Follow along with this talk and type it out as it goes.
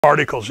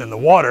particles in the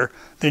water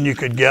than you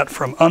could get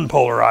from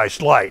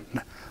unpolarized light.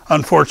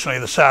 Unfortunately,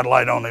 the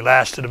satellite only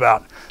lasted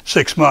about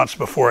 6 months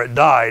before it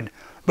died,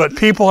 but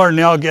people are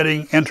now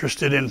getting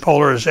interested in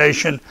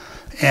polarization,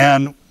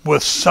 and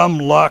with some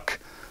luck,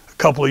 a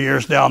couple of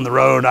years down the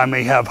road, I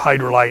may have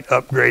Hydrolite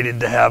upgraded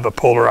to have a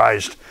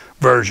polarized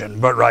version,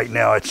 but right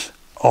now it's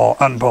all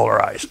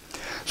unpolarized.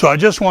 So I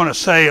just want to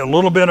say a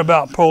little bit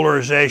about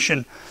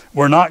polarization.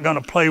 We're not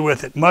going to play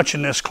with it much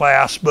in this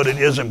class, but it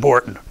is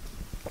important.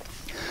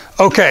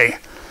 Okay,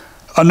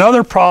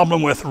 another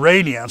problem with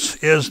radiance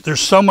is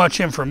there's so much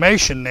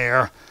information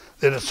there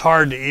that it's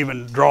hard to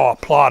even draw a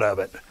plot of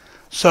it.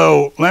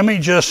 So let me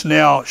just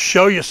now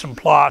show you some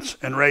plots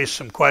and raise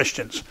some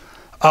questions.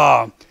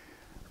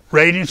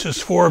 Radiance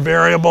is 4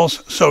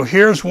 variables. So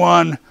here's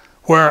one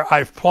where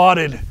I've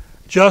plotted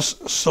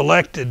just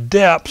selected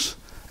depths,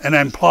 and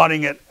I'm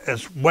plotting it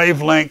as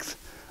wavelength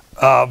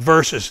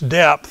versus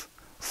depth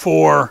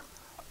for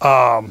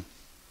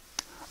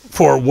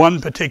one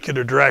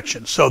particular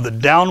direction. So the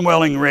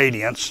downwelling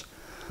radiance,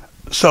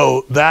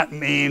 so that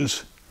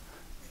means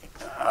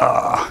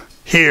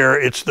here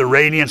it's the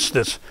radiance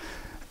that's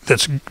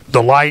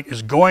the light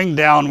is going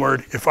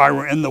downward. If I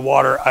were in the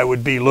water, I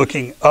would be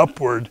looking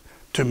upward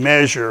to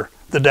measure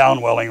the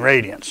downwelling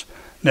radiance.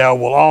 Now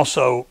we'll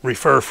also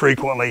refer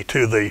frequently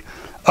to the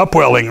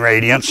upwelling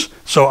radiance,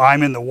 so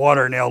I'm in the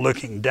water now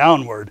looking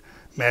downward,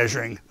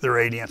 measuring the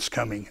radiance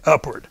coming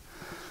upward.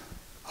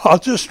 I'll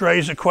just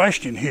raise a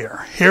question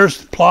here.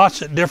 Here's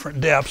plots at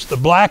different depths. The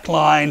black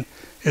line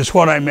is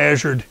what I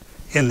measured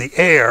in the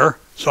air,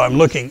 so I'm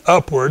looking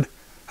upward.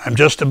 I'm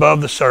just above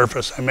the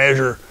surface. I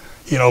measure,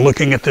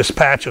 looking at this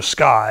patch of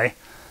sky.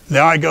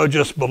 Now I go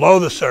just below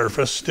the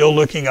surface, still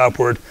looking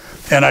upward,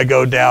 and I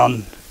go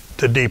down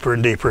to deeper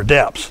and deeper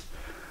depths.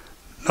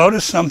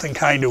 Notice something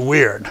kind of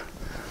weird.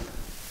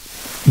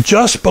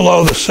 Just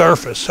below the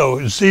surface,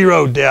 so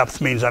 0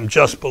 depth means I'm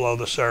just below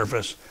the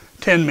surface.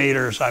 10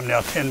 meters, I'm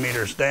now 10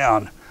 meters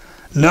down.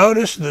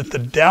 Notice that the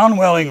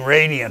downwelling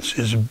radiance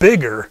is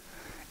bigger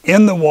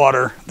in the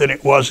water than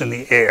it was in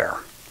the air.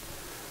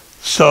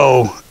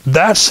 So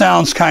that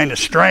sounds kind of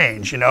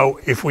strange.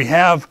 If we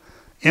have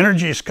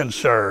energies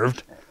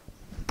conserved,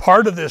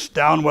 part of this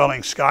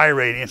downwelling sky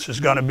radiance is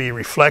going to be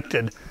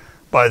reflected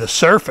by the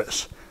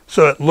surface.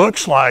 So it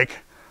looks like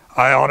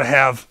I ought to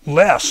have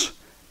less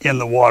in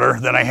the water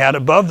than I had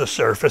above the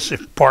surface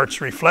if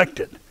parts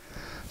reflected.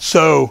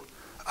 So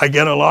I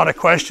get a lot of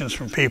questions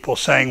from people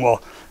saying,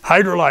 well,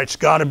 Hydrolite's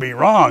got to be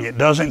wrong. It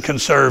doesn't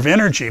conserve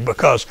energy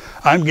because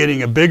I'm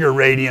getting a bigger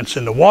radiance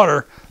in the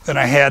water than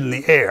I had in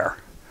the air.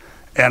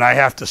 And I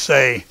have to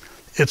say,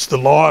 it's the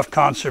law of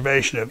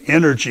conservation of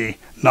energy,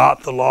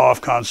 not the law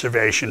of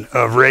conservation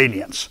of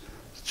radiance.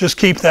 Just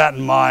keep that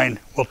in mind.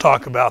 We'll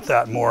talk about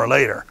that more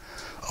later.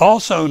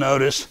 Also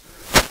notice,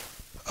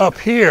 up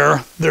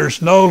here,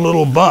 there's no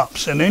little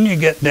bumps, and then you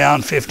get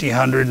down 50,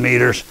 100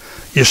 meters,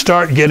 you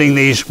start getting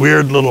these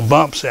weird little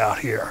bumps out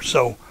here.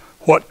 So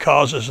what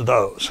causes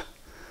those?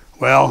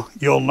 Well,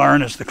 you'll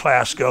learn as the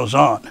class goes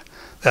on.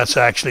 That's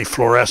actually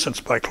fluorescence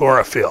by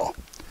chlorophyll.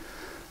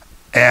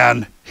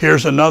 And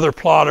here's another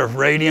plot of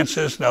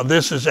radiances. Now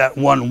this is at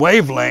one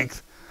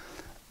wavelength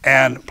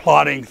and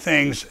plotting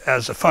things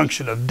as a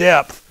function of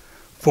depth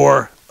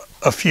for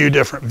a few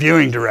different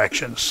viewing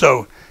directions.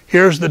 So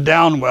here's the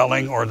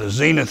downwelling or the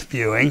zenith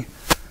viewing.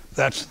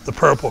 That's the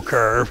purple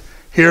curve.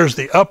 Here's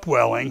the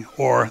upwelling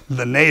or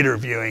the nadir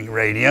viewing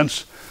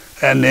radiance.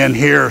 And then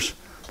here's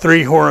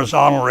 3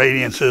 horizontal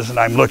radiances, and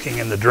I'm looking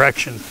in the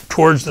direction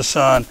towards the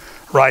sun,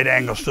 right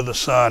angles to the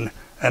sun,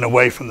 and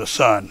away from the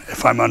sun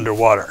if I'm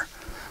underwater.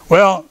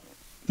 Well,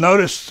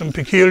 notice some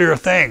peculiar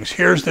things.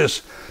 Here's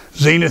this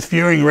zenith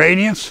viewing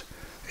radiance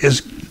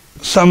is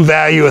some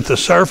value at the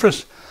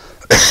surface,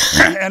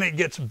 and it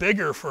gets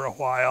bigger for a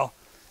while,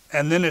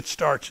 and then it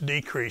starts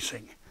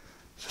decreasing.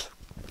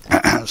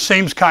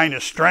 Seems kind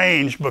of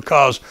strange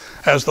because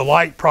as the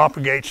light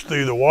propagates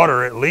through the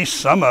water, at least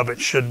some of it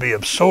should be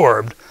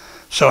absorbed.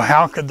 So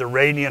how could the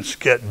radiance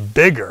get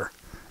bigger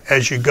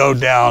as you go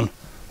down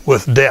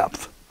with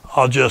depth?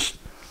 I'll just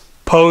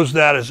pose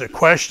that as a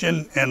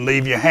question and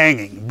leave you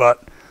hanging,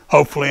 but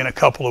hopefully in a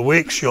couple of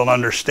weeks you'll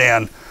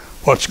understand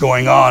what's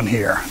going on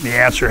here. The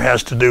answer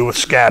has to do with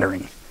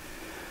scattering.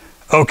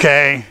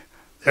 Okay,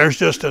 there's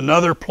just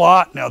another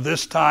plot. Now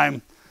this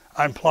time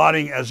I'm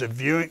plotting as a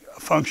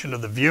function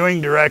of the viewing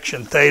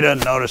direction theta.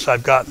 Notice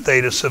I've got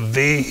theta sub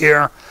v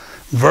here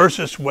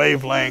versus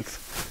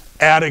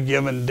wavelength at a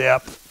given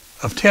depth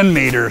of 10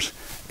 meters,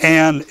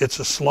 and it's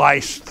a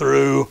slice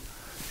through,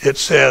 it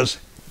says,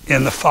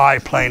 in the phi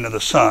plane of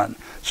the sun.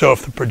 So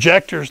if the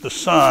projector's the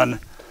sun,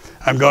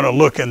 I'm going to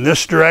look in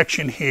this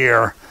direction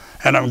here,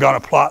 and I'm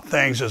going to plot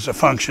things as a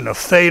function of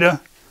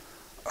theta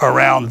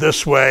around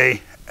this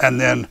way, and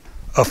then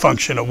a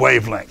function of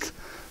wavelength.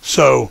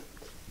 So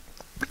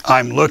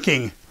I'm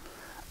looking,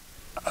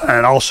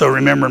 and also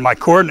remember in my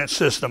coordinate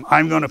system,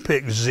 I'm going to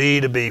pick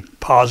z to be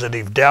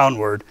positive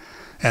downward,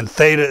 and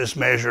theta is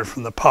measured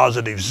from the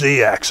positive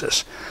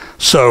z-axis.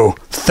 So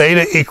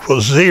theta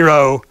equals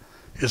 0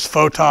 is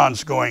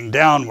photons going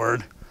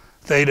downward.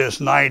 theta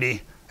is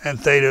 90, and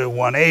theta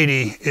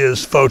 180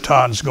 is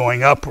photons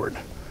going upward.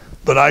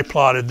 But I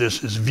plotted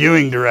this as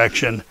viewing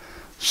direction,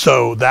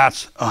 so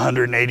that's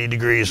 180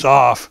 degrees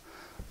off.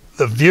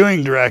 The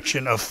viewing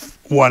direction of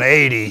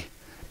 180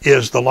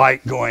 is the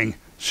light going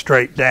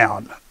straight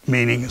down,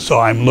 meaning so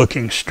I'm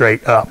looking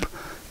straight up.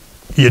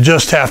 You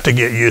just have to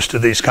get used to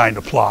these kind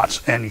of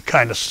plots, and you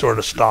kind of sort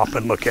of stop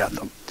and look at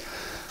them.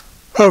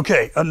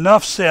 Okay,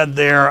 enough said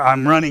there.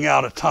 I'm running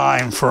out of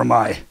time for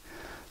my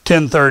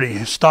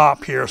 10:30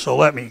 stop here, so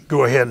let me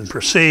go ahead and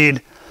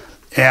proceed.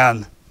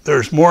 And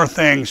there's more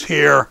things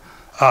here.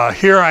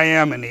 Here I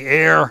am in the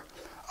air.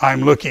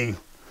 I'm looking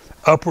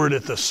upward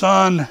at the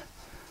sun.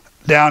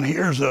 Down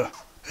here's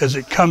as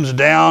it comes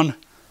down,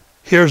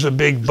 here's a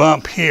big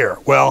bump here.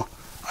 Well,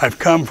 I've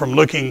come from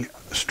looking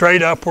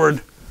straight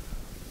upward,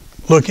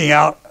 looking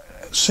out,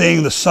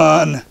 seeing the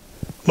sun,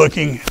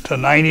 looking to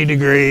 90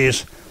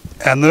 degrees,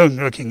 and then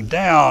looking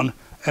down,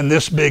 and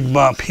this big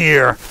bump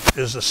here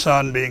is the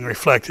sun being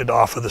reflected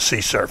off of the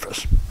sea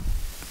surface.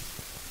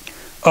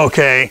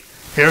 Okay,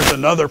 here's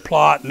another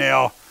plot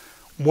now.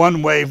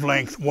 One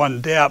wavelength,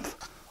 one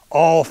depth,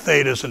 all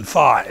thetas and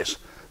phis.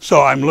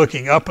 So I'm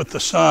looking up at the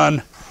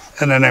sun,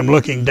 and then I'm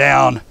looking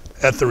down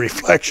at the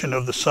reflection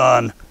of the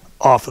sun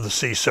off of the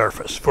sea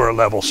surface for a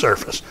level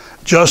surface.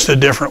 Just a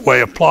different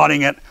way of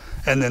plotting it,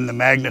 and then the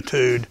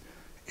magnitude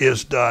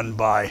is done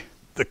by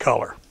the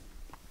color.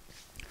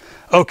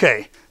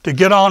 Okay, to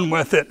get on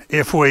with it,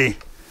 if we,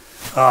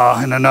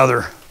 in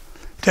another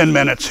 10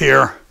 minutes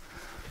here,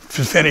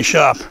 to finish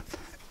up,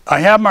 I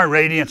have my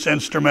radiance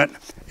instrument.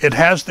 It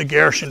has the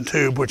Gaussian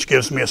tube, which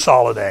gives me a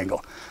solid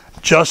angle.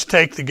 Just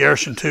take the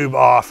Gaussian tube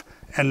off,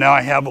 and now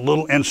I have a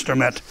little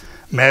instrument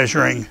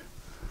measuring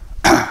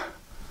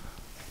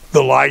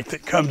the light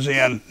that comes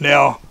in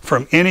now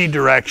from any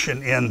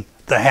direction in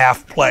the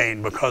half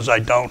plane, because I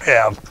don't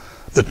have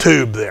the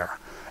tube there.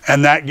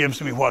 And that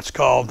gives me what's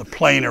called the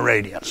plane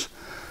irradiance.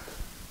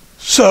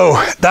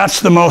 So that's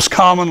the most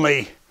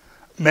commonly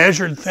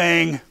measured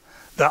thing.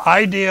 The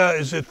idea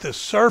is that the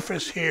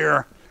surface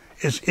here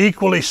is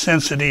equally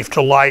sensitive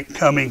to light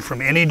coming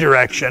from any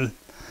direction,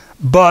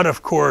 but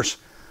of course,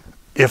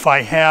 if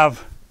I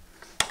have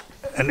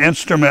an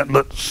instrument,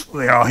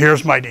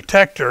 here's my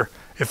detector.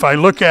 If I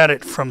look at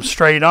it from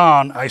straight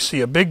on, I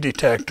see a big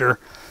detector.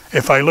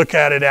 If I look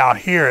at it out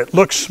here, it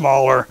looks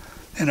smaller,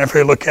 and if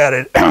I look at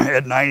it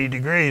at 90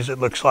 degrees, it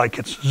looks like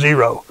it's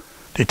zero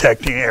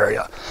detecting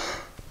area.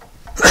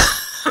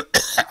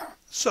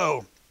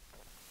 So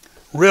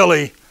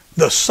really,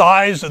 the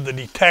size of the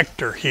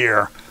detector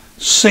here,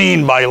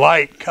 seen by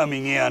light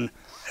coming in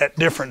at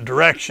different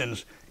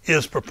directions,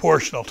 is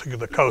proportional to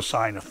the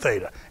cosine of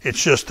theta.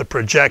 It's just the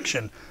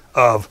projection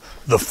of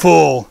the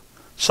full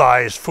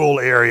size, full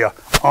area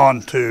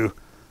onto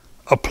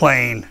a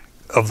plane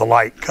of the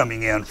light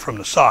coming in from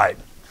the side.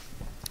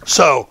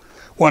 So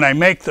when I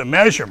make the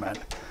measurement,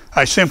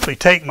 I simply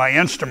take my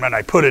instrument,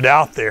 I put it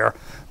out there,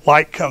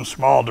 light comes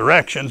from all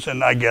directions,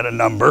 and I get a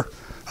number.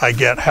 I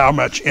get how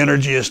much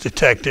energy is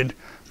detected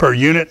per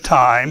unit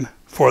time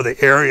for the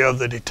area of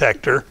the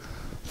detector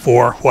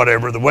for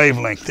whatever the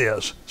wavelength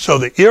is. So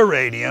the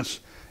irradiance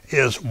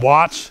is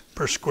watts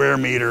per square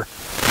meter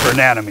per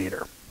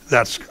nanometer.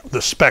 That's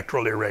the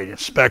spectral irradiance,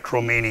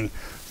 spectral meaning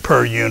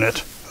per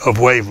unit of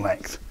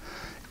wavelength.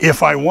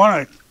 If I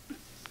want to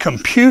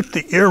compute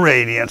the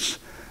irradiance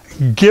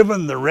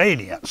given the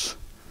radiance,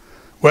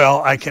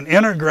 well, I can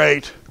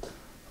integrate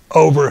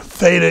over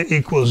theta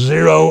equals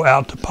 0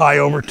 out to pi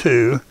over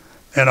 2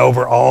 and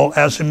over all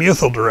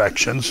azimuthal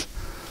directions.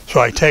 So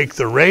I take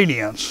the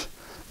radiance,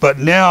 but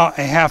now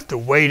I have to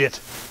weight it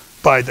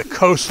by the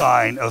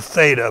cosine of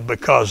theta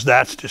because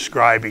that's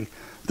describing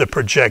the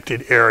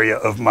projected area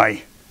of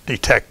my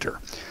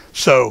detector.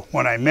 So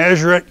when I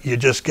measure it, you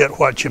just get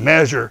what you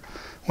measure.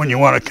 When you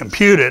want to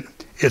compute it,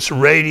 it's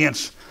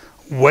radiance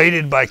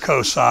weighted by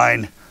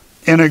cosine,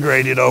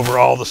 integrated over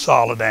all the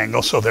solid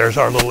angles. So there's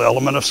our little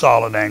element of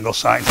solid angle,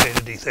 sine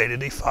theta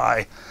d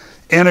phi,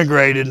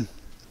 integrated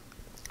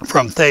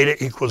from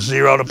theta equals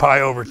 0 to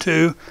pi over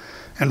 2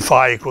 and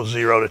phi equals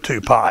 0 to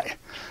 2 pi.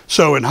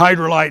 So in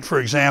hydrolite, for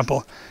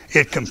example,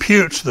 it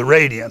computes the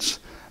radiance,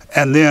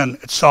 and then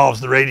it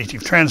solves the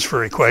radiative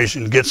transfer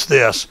equation, gets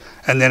this,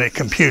 and then it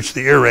computes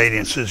the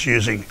irradiances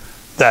using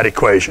that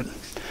equation.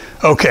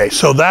 Okay,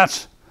 so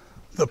that's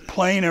the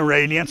plane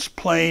irradiance,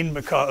 plane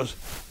because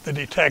the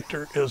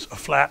detector is a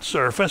flat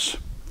surface.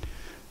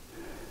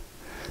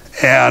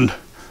 And,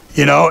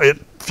 you know,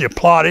 if you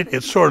plot it,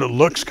 it sort of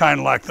looks kind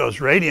of like those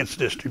radiance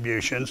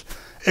distributions,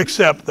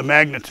 except the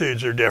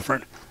magnitudes are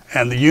different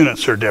and the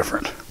units are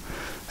different.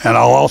 And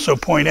I'll also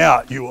point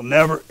out, you will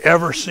never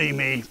ever see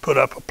me put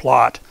up a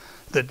plot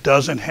that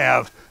doesn't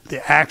have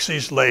the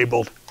axes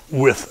labeled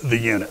with the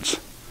units.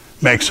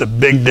 Makes a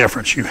big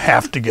difference. You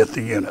have to get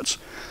the units.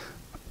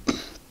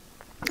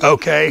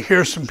 Okay,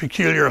 here's some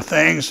peculiar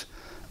things.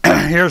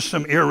 Here's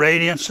some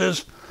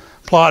irradiances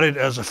plotted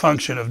as a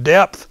function of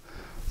depth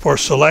for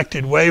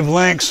selected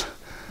wavelengths.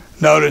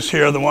 Notice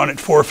here the one at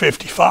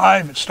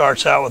 455, it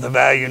starts out with a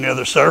value near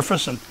the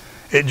surface and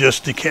it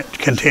just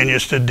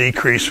continues to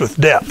decrease with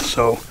depth.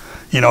 So,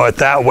 you know, at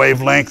that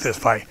wavelength,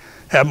 if I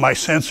have my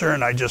sensor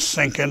and I just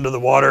sink into the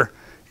water,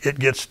 it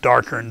gets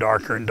darker and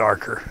darker and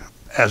darker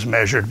as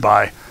measured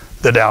by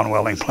the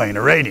downwelling plane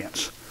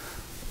irradiance.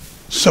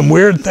 Some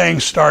weird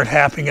things start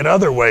happening at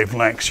other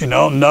wavelengths. You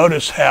know,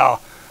 notice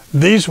how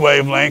these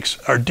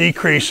wavelengths are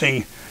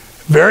decreasing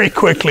very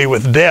quickly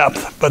with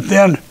depth, but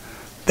then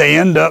they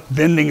end up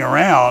bending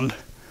around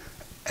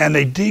and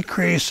they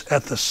decrease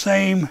at the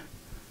same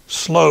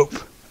slope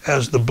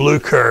as the blue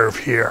curve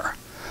here.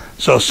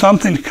 So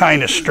something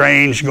kind of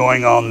strange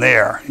going on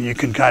there. You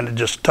can kind of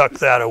just tuck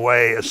that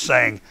away as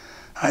saying,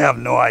 I have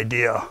no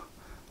idea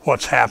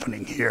what's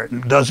happening here.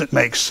 It doesn't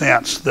make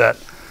sense that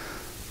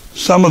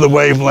some of the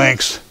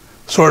wavelengths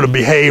sort of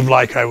behave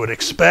like I would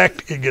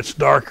expect. It gets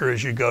darker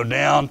as you go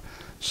down.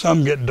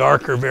 Some get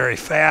darker very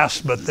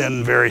fast, but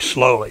then very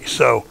slowly.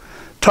 So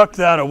tuck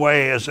that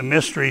away as a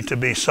mystery to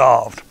be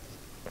solved.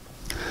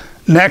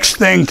 Next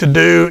thing to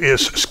do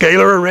is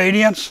scalar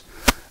irradiance.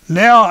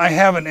 Now I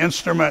have an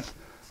instrument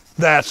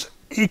that's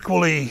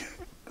equally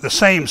the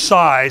same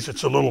size.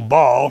 It's a little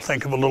ball.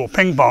 Think of a little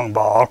ping pong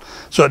ball.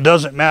 So it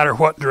doesn't matter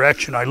what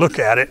direction I look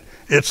at it.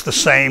 It's the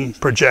same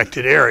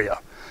projected area.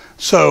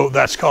 So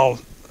that's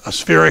called a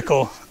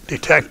spherical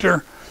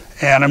detector.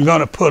 And I'm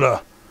going to put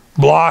a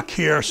block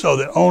here so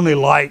that only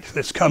light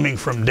that's coming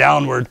from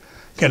downward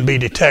can be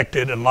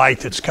detected, and light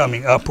that's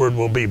coming upward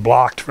will be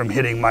blocked from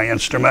hitting my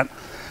instrument.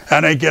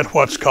 And I get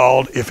what's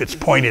called, if it's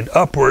pointed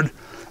upward,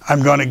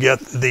 I'm going to get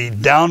the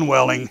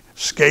downwelling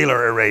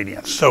scalar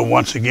irradiance. So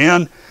once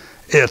again,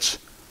 it's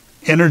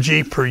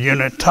energy per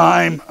unit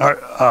time,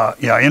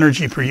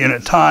 energy per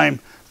unit time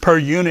per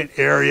unit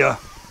area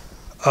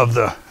of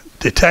the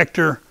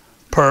detector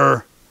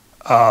per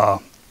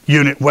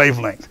unit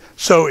wavelength.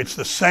 So it's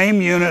the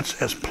same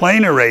units as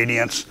plane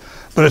irradiance,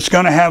 but it's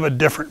going to have a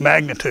different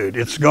magnitude.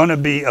 It's going to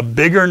be a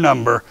bigger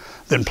number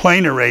than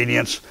plane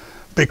irradiance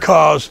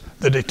because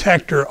the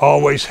detector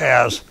always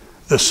has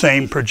the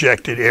same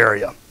projected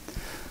area.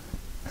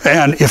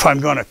 And if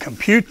I'm going to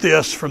compute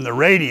this from the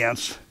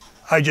radiance,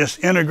 I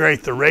just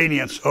integrate the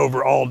radiance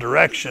over all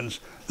directions.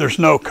 There's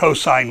no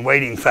cosine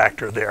weighting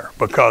factor there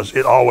because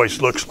it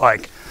always looks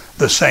like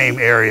the same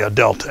area,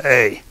 delta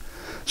A.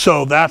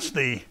 So that's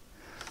the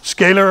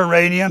scalar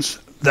irradiance.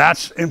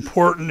 That's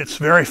important. It's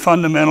very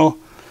fundamental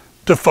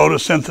to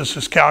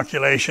photosynthesis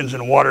calculations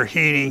and water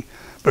heating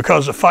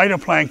because the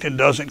phytoplankton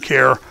doesn't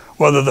care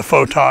whether the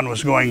photon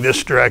was going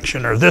this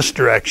direction or this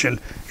direction.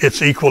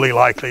 It's equally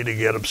likely to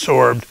get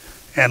absorbed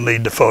and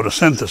lead to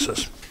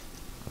photosynthesis.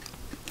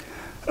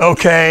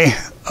 Okay,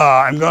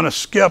 I'm going to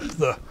skip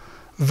the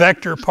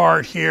vector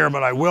part here,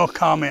 but I will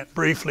comment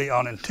briefly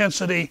on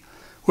intensity,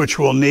 which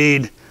we'll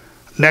need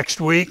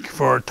next week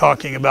for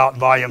talking about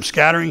volume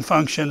scattering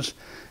functions.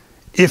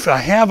 If I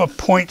have a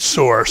point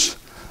source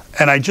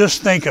and I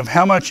just think of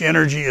how much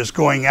energy is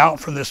going out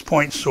from this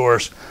point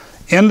source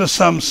into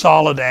some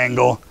solid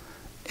angle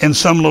in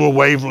some little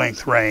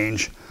wavelength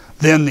range,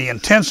 then the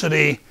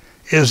intensity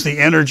is the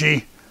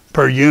energy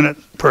per unit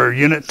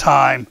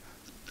time,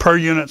 per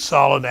unit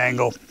solid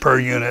angle, per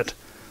unit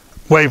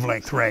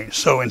wavelength range.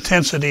 So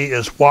intensity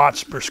is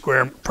watts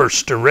per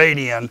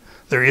steradian.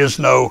 There is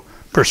no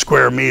per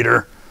square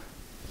meter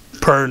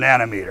per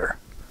nanometer.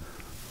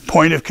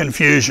 Point of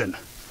confusion.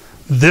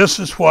 This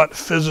is what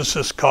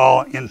physicists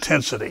call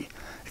intensity.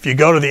 If you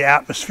go to the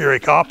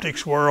atmospheric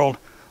optics world,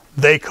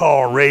 they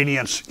call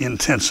radiance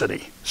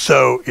intensity.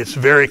 So it's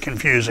very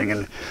confusing.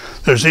 And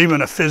there's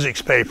even a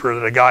physics paper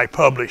that a guy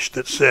published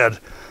that said,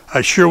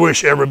 I sure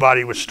wish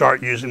everybody would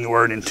start using the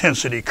word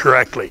intensity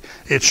correctly.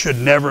 It should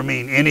never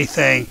mean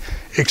anything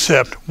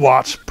except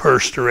watts per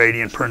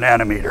steradian per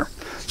nanometer.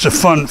 It's a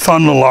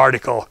fun little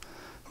article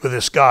with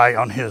this guy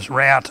on his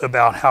rant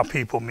about how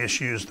people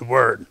misuse the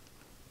word.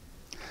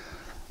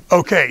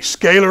 Okay,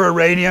 scalar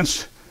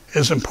irradiance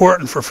is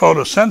important for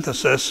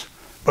photosynthesis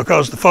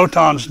because the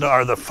photons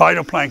or the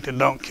phytoplankton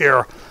don't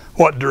care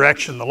what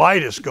direction the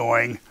light is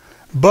going,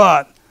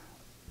 but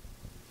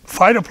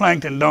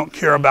phytoplankton don't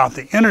care about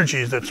the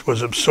energy that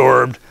was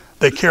absorbed.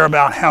 They care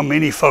about how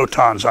many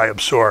photons I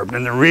absorbed.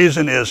 And the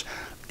reason is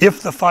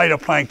if the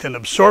phytoplankton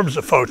absorbs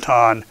a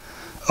photon,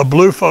 a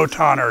blue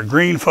photon or a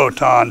green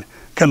photon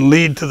can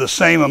lead to the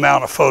same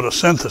amount of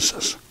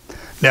photosynthesis.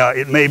 Now,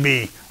 it may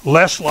be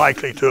less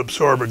likely to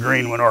absorb a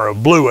green one or a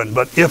blue one,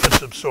 but if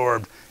it's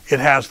absorbed, it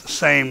has the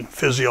same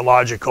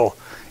physiological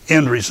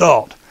end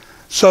result.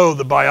 So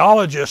the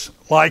biologists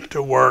like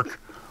to work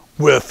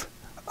with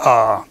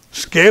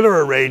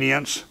scalar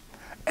irradiance,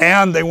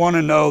 and they want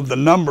to know the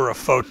number of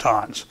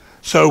photons.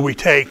 So we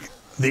take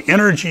the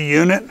energy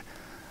unit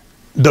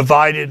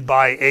divided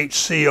by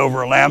hc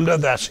over lambda,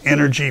 that's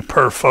energy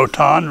per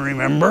photon,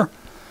 remember,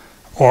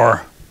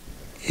 or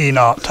E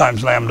naught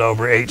times lambda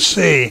over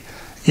hc.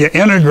 You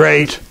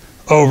integrate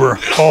over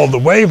all the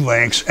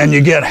wavelengths and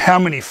you get how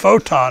many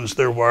photons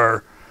there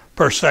were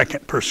per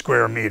second per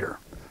square meter.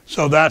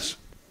 So that's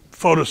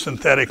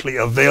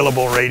photosynthetically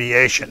available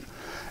radiation.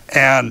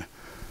 And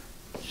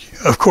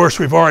of course,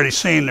 we've already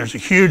seen there's a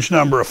huge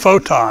number of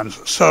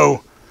photons.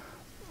 So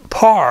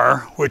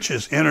PAR, which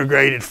is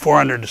integrated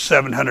 400 to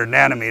 700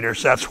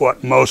 nanometers, that's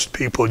what most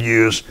people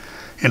use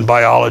in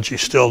biology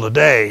still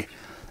today.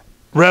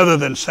 Rather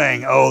than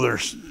saying, oh,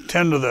 there's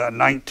 10 to the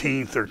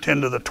 19th or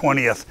 10 to the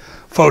 20th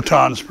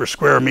photons per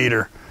square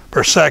meter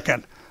per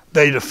second,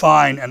 they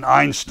define an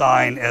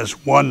Einstein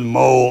as 1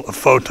 mole of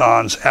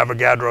photons,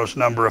 Avogadro's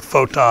number of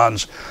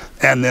photons,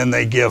 and then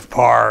they give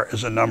PAR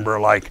as a number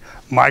like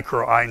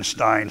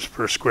micro-Einsteins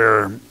per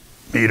square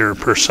meter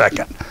per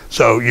second.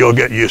 So you'll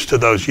get used to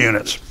those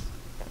units.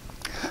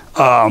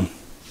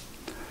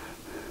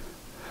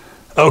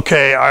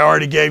 Okay, I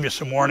already gave you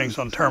some warnings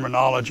on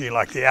terminology,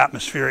 like the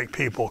atmospheric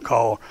people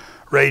call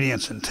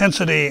radiance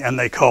intensity, and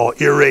they call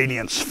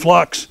irradiance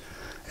flux,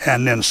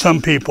 and then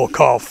some people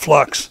call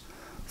flux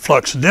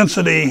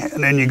density,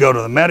 and then you go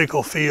to the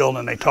medical field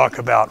and they talk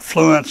about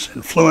fluence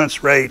and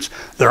fluence rates.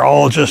 They're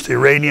all just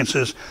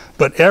irradiances,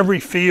 but every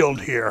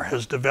field here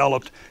has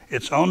developed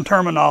its own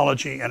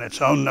terminology and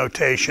its own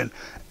notation,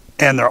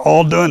 and they're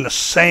all doing the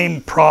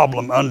same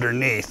problem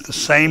underneath, the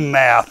same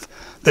math.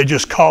 They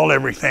just call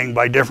everything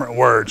by different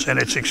words, and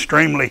it's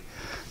extremely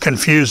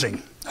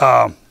confusing.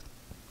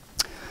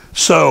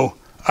 So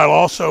I'll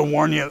also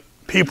warn you,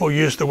 people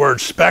use the word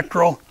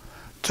spectral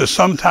to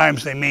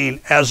sometimes they mean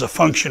as a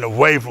function of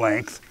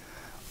wavelength,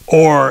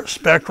 or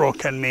spectral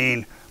can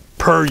mean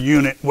per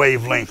unit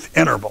wavelength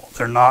interval.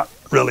 They're not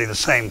really the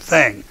same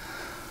thing.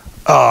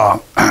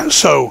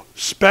 So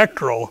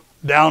spectral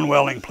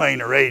downwelling plane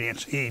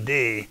irradiance,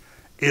 ED,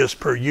 is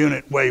per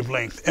unit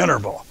wavelength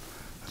interval.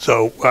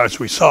 So as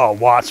we saw,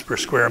 watts per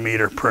square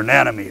meter per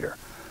nanometer.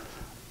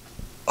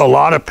 A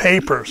lot of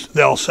papers,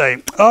 they'll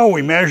say, oh,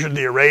 we measured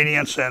the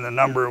irradiance and the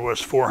number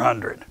was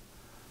 400.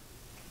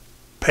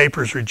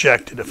 Papers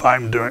rejected if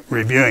I'm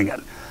reviewing it.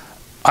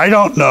 I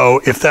don't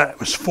know if that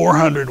was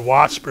 400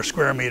 watts per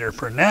square meter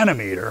per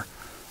nanometer,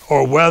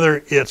 or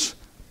whether it's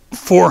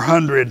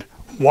 400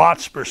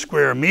 watts per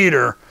square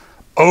meter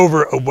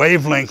over a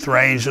wavelength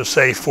range of,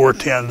 say,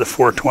 410 to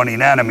 420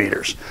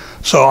 nanometers.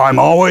 So I'm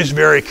always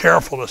very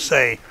careful to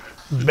say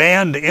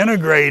band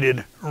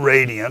integrated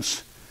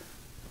radiance.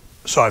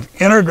 So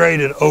I've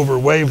integrated over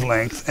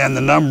wavelength and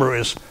the number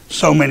is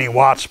so many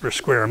watts per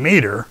square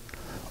meter,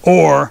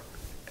 or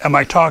am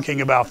I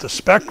talking about the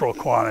spectral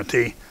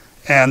quantity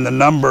and the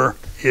number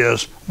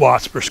is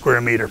watts per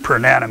square meter per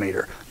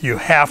nanometer? You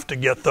have to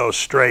get those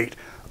straight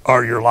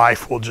or your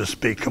life will just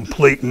be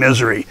complete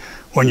misery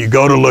when you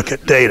go to look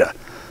at data.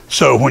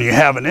 So when you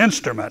have an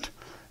instrument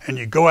and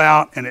you go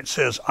out and it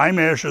says, I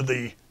measure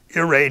the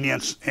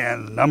irradiance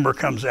and the number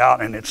comes out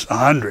and it's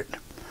 100.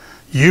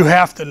 You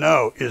have to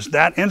know, is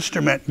that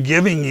instrument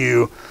giving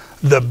you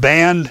the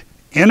band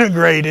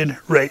integrated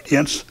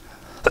radiance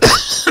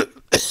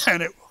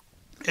and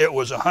it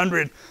was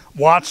 100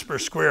 watts per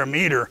square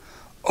meter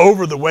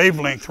over the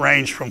wavelength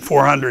range from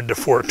 400 to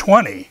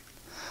 420,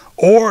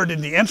 or did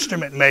the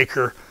instrument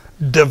maker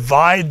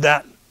divide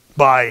that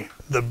by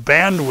the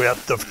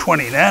bandwidth of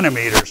 20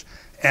 nanometers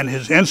and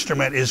his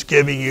instrument is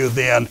giving you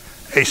then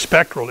a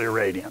spectral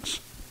irradiance,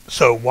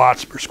 so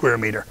watts per square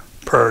meter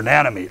per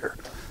nanometer.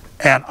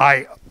 And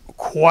I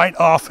quite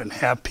often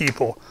have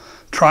people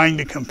trying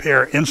to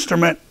compare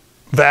instrument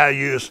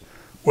values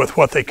with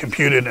what they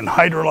computed in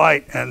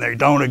Hydrolite, and they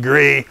don't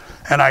agree.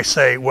 And I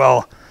say,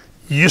 well,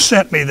 you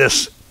sent me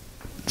this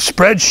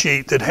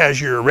spreadsheet that has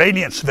your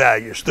irradiance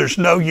values. There's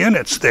no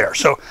units there.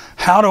 So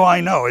how do I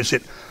know? Is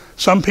it,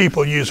 some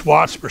people use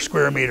watts per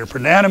square meter per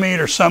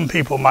nanometer. Some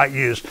people might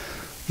use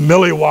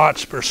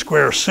milliwatts per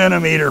square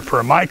centimeter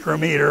per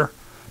micrometer.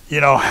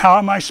 You know, how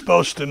am I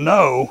supposed to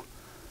know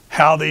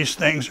how these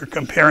things are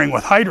comparing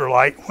with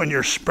Hydrolite when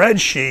your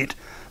spreadsheet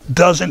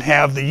doesn't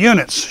have the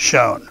units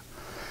shown?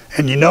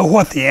 And you know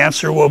what the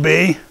answer will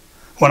be?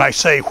 When I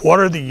say, what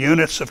are the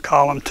units of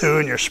column 2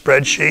 in your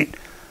spreadsheet?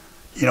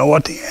 You know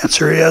what the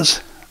answer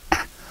is?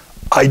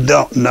 I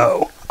don't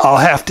know. I'll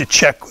have to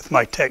check with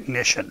my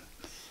technician.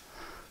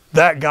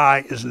 That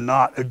guy is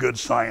not a good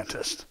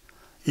scientist.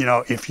 You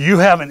know, if you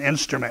have an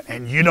instrument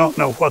and you don't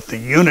know what the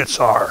units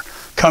are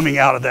coming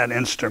out of that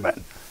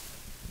instrument,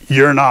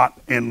 you're not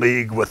in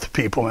league with the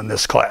people in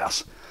this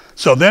class.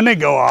 So then they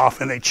go off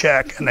and they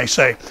check and they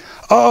say,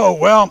 oh,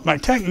 well, my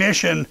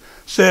technician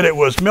said it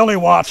was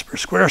milliwatts per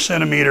square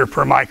centimeter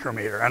per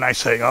micrometer. And I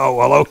say, oh,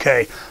 well,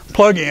 okay,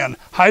 plug in.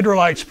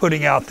 Hydrolite's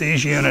putting out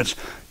these units.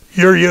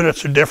 Your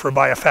units are differ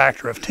by a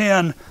factor of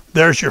 10.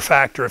 There's your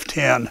factor of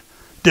 10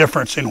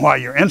 difference in why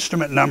your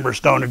instrument numbers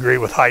don't agree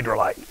with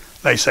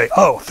Hydrolite. They say,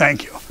 oh,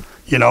 thank you.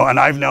 You know, and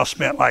I've now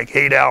spent like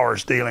 8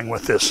 hours dealing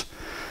with this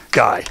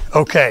guy.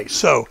 Okay,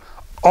 so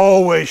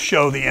always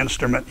show the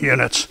instrument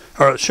units,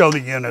 or show the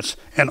units,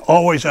 and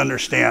always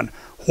understand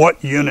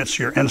what units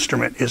your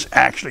instrument is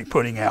actually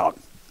putting out.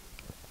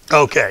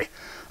 Okay,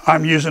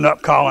 I'm using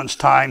up Colin's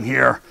time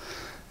here.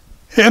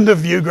 End of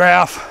view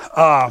graph.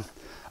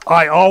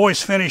 I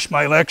always finish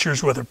my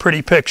lectures with a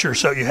pretty picture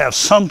so you have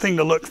something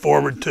to look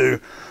forward to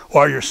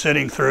while you're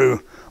sitting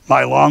through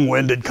my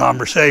long-winded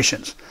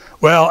conversations.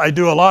 Well, I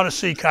do a lot of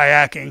sea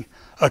kayaking.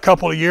 A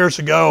couple of years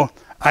ago,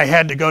 I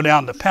had to go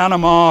down to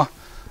Panama,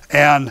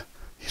 and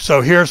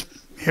so here's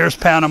here's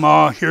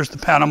Panama, here's the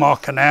Panama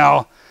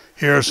Canal,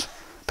 here's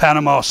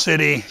Panama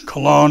City,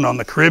 Colon on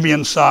the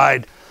Caribbean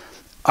side.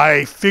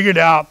 I figured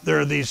out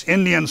there are these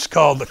Indians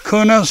called the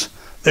Kunas.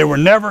 They were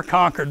never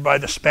conquered by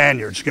the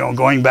Spaniards, you know,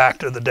 going back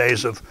to the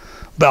days of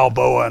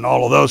Balboa and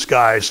all of those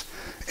guys.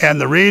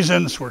 And the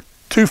reasons were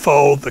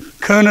twofold. The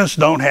Kunas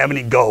don't have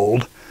any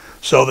gold,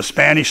 so the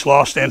Spanish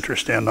lost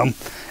interest in them.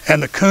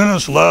 And the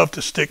Kunas love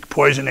to stick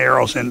poison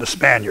arrows into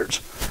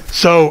Spaniards.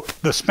 So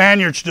the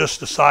Spaniards just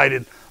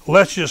decided,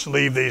 let's just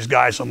leave these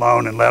guys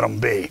alone and let them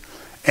be.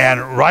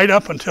 And right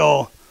up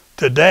until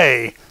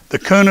today, the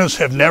Kunas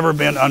have never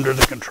been under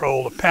the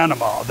control of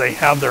Panama. They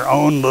have their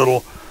own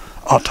little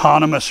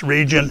autonomous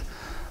region.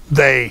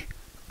 They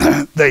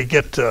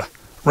get to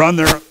run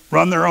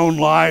their own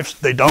lives.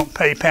 They don't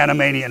pay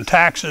Panamanian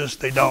taxes.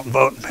 They don't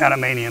vote in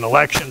Panamanian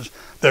elections.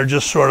 They're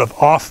just sort of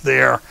off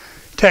there,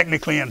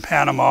 technically in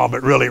Panama,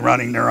 but really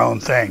running their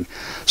own thing.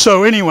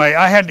 So anyway,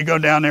 I had to go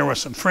down there with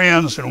some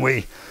friends, and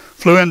we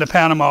flew into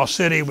Panama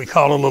City. We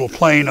called a little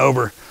plane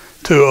over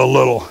to a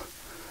little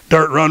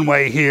dirt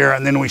runway here,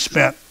 and then we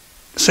spent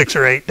 6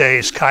 or 8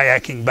 days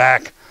kayaking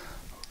back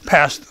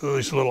past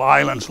these little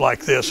islands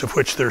like this, of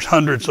which there's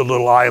hundreds of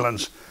little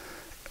islands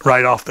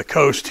right off the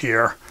coast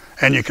here.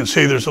 And you can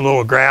see there's a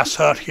little grass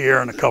hut here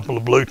and a couple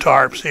of blue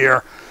tarps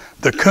here.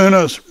 The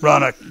Kunas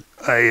run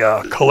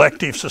a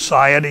collective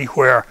society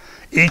where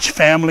each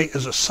family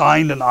is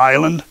assigned an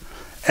island,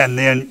 and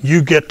then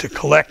you get to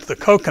collect the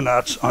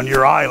coconuts on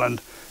your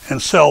island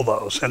and sell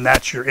those, and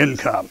that's your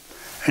income.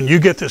 And you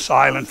get this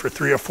island for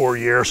 3 or 4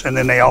 years, and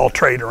then they all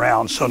trade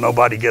around, so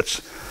nobody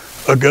gets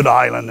a good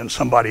island and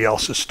somebody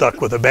else is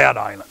stuck with a bad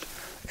island.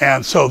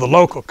 And so the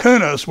local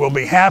Kunas will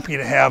be happy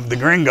to have the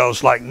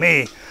gringos like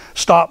me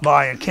stop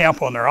by and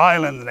camp on their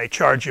island, and they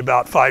charge you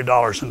about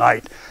 $5 a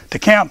night to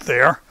camp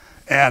there,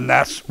 and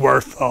that's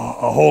worth a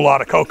whole lot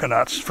of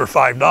coconuts for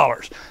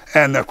 $5.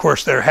 And of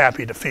course they're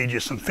happy to feed you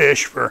some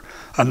fish for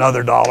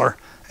another $1.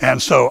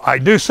 And so I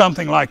do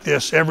something like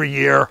this every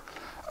year,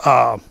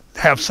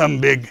 have some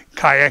big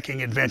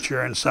kayaking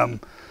adventure in some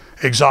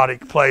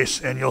exotic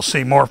place, and you'll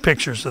see more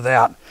pictures of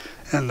that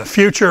in the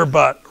future.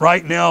 But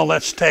right now,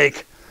 let's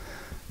take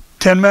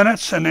 10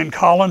 minutes, and then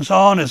Colin's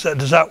on.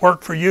 Does that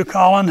work for you,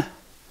 Colin?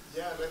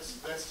 Yeah, let's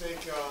take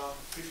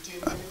 15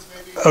 minutes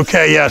maybe.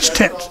 Okay, yeah, it's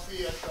 10.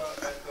 Coffee at the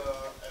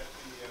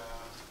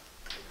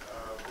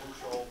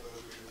Bushel,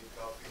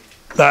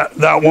 coffee.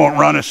 That won't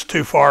run us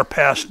too far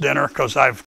past dinner, because I've